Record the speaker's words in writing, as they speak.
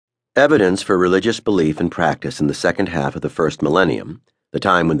Evidence for religious belief and practice in the second half of the first millennium, the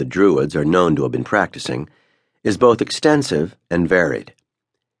time when the Druids are known to have been practicing, is both extensive and varied.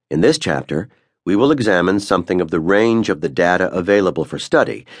 In this chapter, we will examine something of the range of the data available for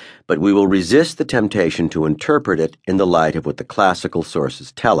study, but we will resist the temptation to interpret it in the light of what the classical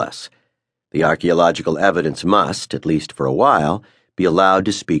sources tell us. The archaeological evidence must, at least for a while, be allowed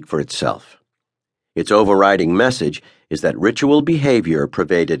to speak for itself. Its overriding message is that ritual behavior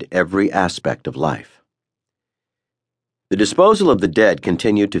pervaded every aspect of life. The disposal of the dead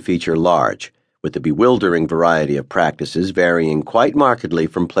continued to feature large, with a bewildering variety of practices varying quite markedly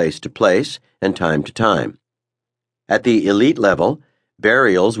from place to place and time to time. At the elite level,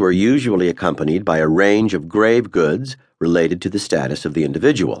 burials were usually accompanied by a range of grave goods related to the status of the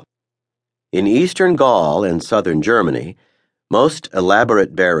individual. In eastern Gaul and southern Germany, most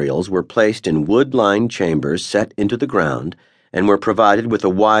elaborate burials were placed in wood-lined chambers set into the ground and were provided with a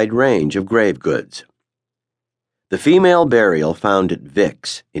wide range of grave goods. The female burial found at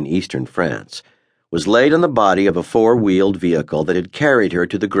Vix in eastern France was laid on the body of a four-wheeled vehicle that had carried her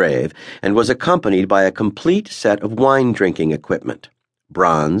to the grave and was accompanied by a complete set of wine-drinking equipment,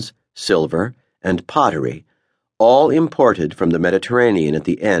 bronze, silver, and pottery, all imported from the Mediterranean at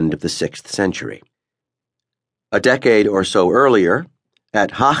the end of the 6th century. A decade or so earlier,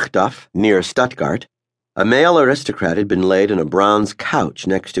 at Hachdorf, near Stuttgart, a male aristocrat had been laid on a bronze couch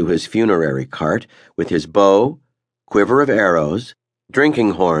next to his funerary cart with his bow, quiver of arrows,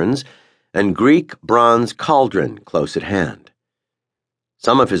 drinking horns, and Greek bronze cauldron close at hand.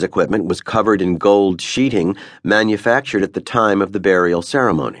 Some of his equipment was covered in gold sheeting manufactured at the time of the burial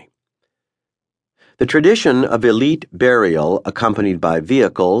ceremony. The tradition of elite burial accompanied by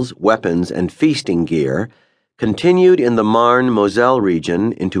vehicles, weapons, and feasting gear continued in the Marne-Moselle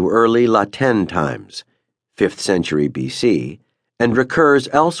region into early La Tène times, 5th century BC, and recurs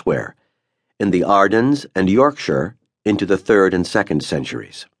elsewhere, in the Ardennes and Yorkshire, into the 3rd and 2nd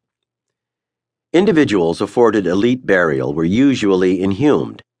centuries. Individuals afforded elite burial were usually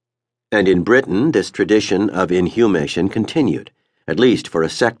inhumed, and in Britain this tradition of inhumation continued, at least for a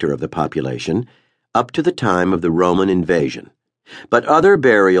sector of the population, up to the time of the Roman invasion. But other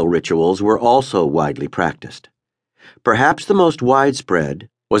burial rituals were also widely practiced. Perhaps the most widespread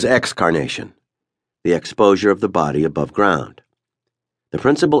was excarnation, the exposure of the body above ground. The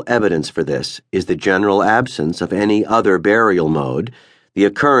principal evidence for this is the general absence of any other burial mode, the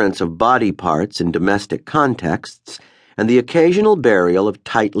occurrence of body parts in domestic contexts, and the occasional burial of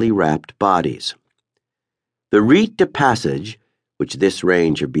tightly wrapped bodies. The rite de passage, which this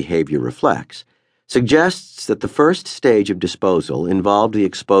range of behavior reflects, suggests that the first stage of disposal involved the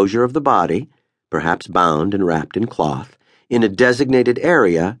exposure of the body, perhaps bound and wrapped in cloth, in a designated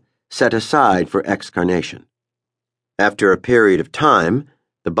area set aside for excarnation. After a period of time,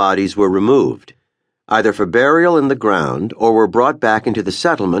 the bodies were removed, either for burial in the ground or were brought back into the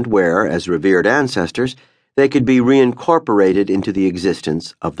settlement where, as revered ancestors, they could be reincorporated into the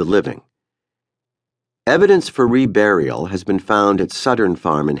existence of the living. Evidence for reburial has been found at Southern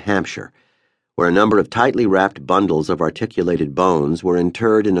Farm in Hampshire, where a number of tightly wrapped bundles of articulated bones were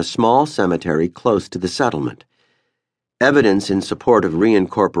interred in a small cemetery close to the settlement. Evidence in support of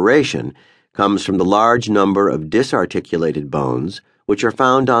reincorporation comes from the large number of disarticulated bones which are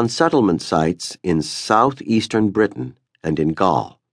found on settlement sites in southeastern Britain and in Gaul.